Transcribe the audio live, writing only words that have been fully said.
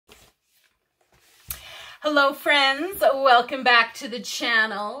Hello friends, welcome back to the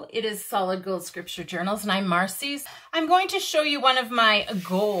channel. It is Solid Gold Scripture Journals and I'm Marcy. I'm going to show you one of my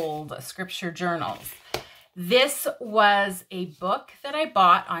gold scripture journals. This was a book that I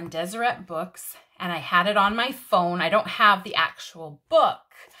bought on Deseret Books and I had it on my phone. I don't have the actual book.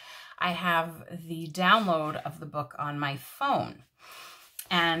 I have the download of the book on my phone.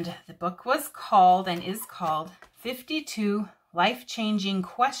 And the book was called and is called 52 Life-Changing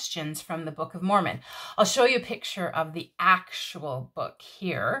Questions from the Book of Mormon. I'll show you a picture of the actual book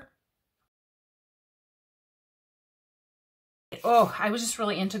here. Oh, I was just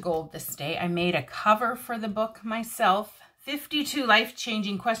really into gold this day. I made a cover for the book myself. 52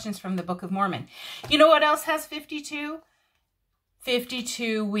 Life-Changing Questions from the Book of Mormon. You know what else has 52?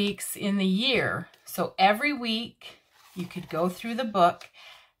 52 weeks in the year. So every week you could go through the book.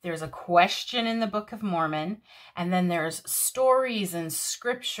 There's a question in the Book of Mormon, and then there's stories and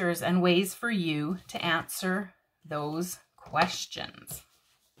scriptures and ways for you to answer those questions.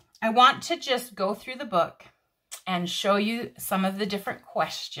 I want to just go through the book and show you some of the different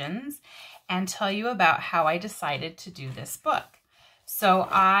questions and tell you about how I decided to do this book. So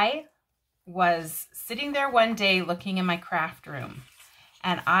I was sitting there one day looking in my craft room,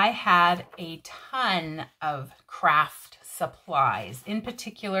 and I had a ton of craft supplies, in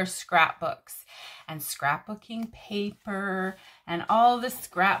particular scrapbooks and scrapbooking paper and all the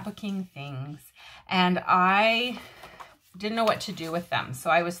scrapbooking things. And I didn't know what to do with them. So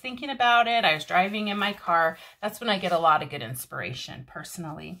I was thinking about it. I was driving in my car. That's when I get a lot of good inspiration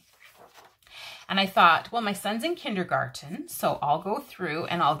personally. And I thought, well, my son's in kindergarten, so I'll go through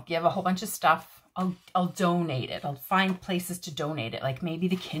and I'll give a whole bunch of stuff. I'll donate it. I'll find places to donate it. Like maybe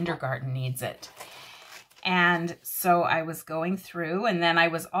the kindergarten needs it. And so I was going through, and then I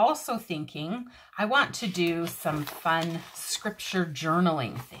was also thinking, I want to do some fun scripture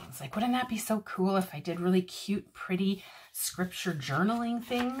journaling things. Like, wouldn't that be so cool if I did really cute, pretty scripture journaling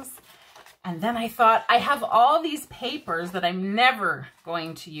things? And then I thought, I have all these papers that I'm never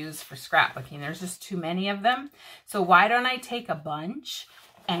going to use for scrapbooking. There's just too many of them. So why don't I take a bunch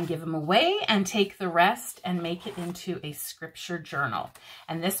and give them away and take the rest and make it into a scripture journal.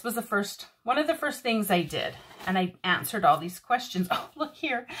 And this was one of the first things I did. And I answered all these questions. Oh, look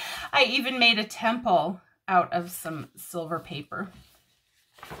here. I even made a temple out of some silver paper.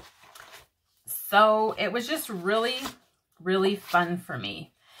 So it was just really, really fun for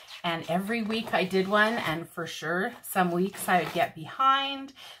me. And every week I did one, and for sure some weeks I would get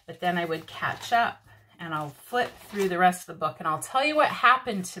behind, but then I would catch up. And I'll flip through the rest of the book and I'll tell you what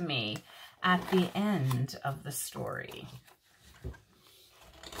happened to me at the end of the story.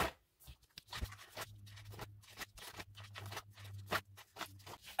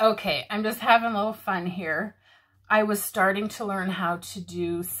 Okay, I'm just having a little fun here. I was starting to learn how to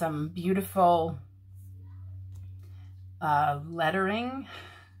do some beautiful lettering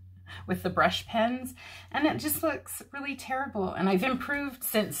with the brush pens, and it just looks really terrible, and I've improved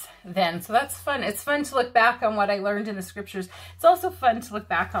since then, so that's fun. It's fun to look back on what I learned in the scriptures. It's also fun to look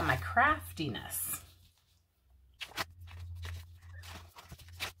back on my craftiness.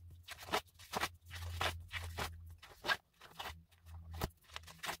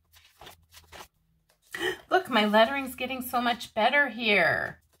 Look, my lettering's getting so much better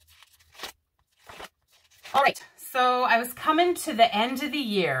here. All right, so I was coming to the end of the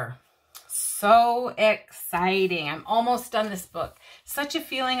year. So exciting. I'm almost done this book. Such a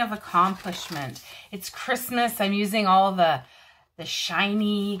feeling of accomplishment. It's Christmas. I'm using all the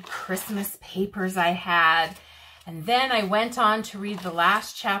shiny Christmas papers I had. And then I went on to read the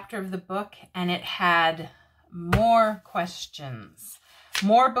last chapter of the book, and it had more questions.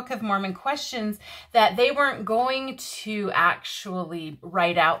 More Book of Mormon questions that they weren't going to actually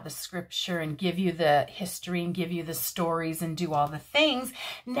write out the scripture and give you the history and give you the stories and do all the things.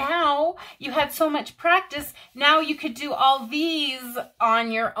 Now you had so much practice. Now you could do all these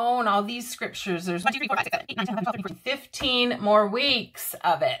on your own, all these scriptures. There's 1, 2, 3, 4, 5, 6, 7, 8, 9, 10, 11, 12, 13, 14, 15 more weeks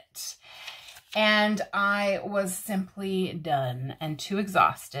of it. And I was simply done and too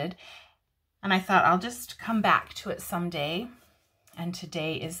exhausted. And I thought I'll just come back to it someday. And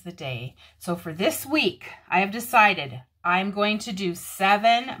today is the day. So for this week, I have decided I'm going to do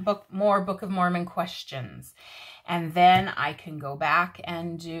 7 more Book of Mormon questions. And then I can go back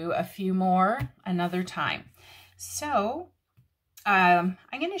and do a few more another time. So I'm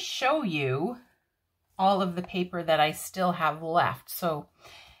going to show you all of the paper that I still have left. So,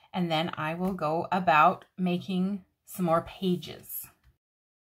 and then I will go about making some more pages.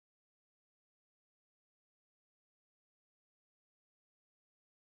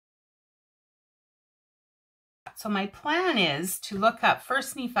 So my plan is to look up 1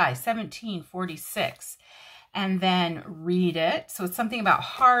 Nephi 17:46 and then read it. So it's something about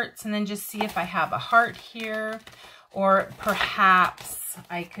hearts, and then just see if I have a heart here, or perhaps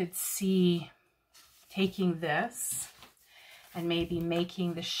I could see taking this and maybe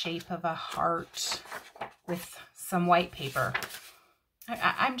making the shape of a heart with some white paper.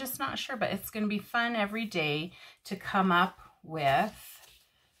 I'm just not sure, but it's going to be fun every day to come up with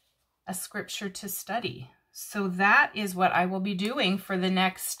a scripture to study. So that is what I will be doing for the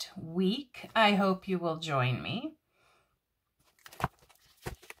next week. I hope you will join me.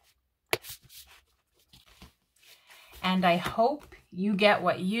 And I hope you get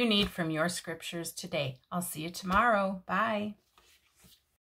what you need from your scriptures today. I'll see you tomorrow. Bye.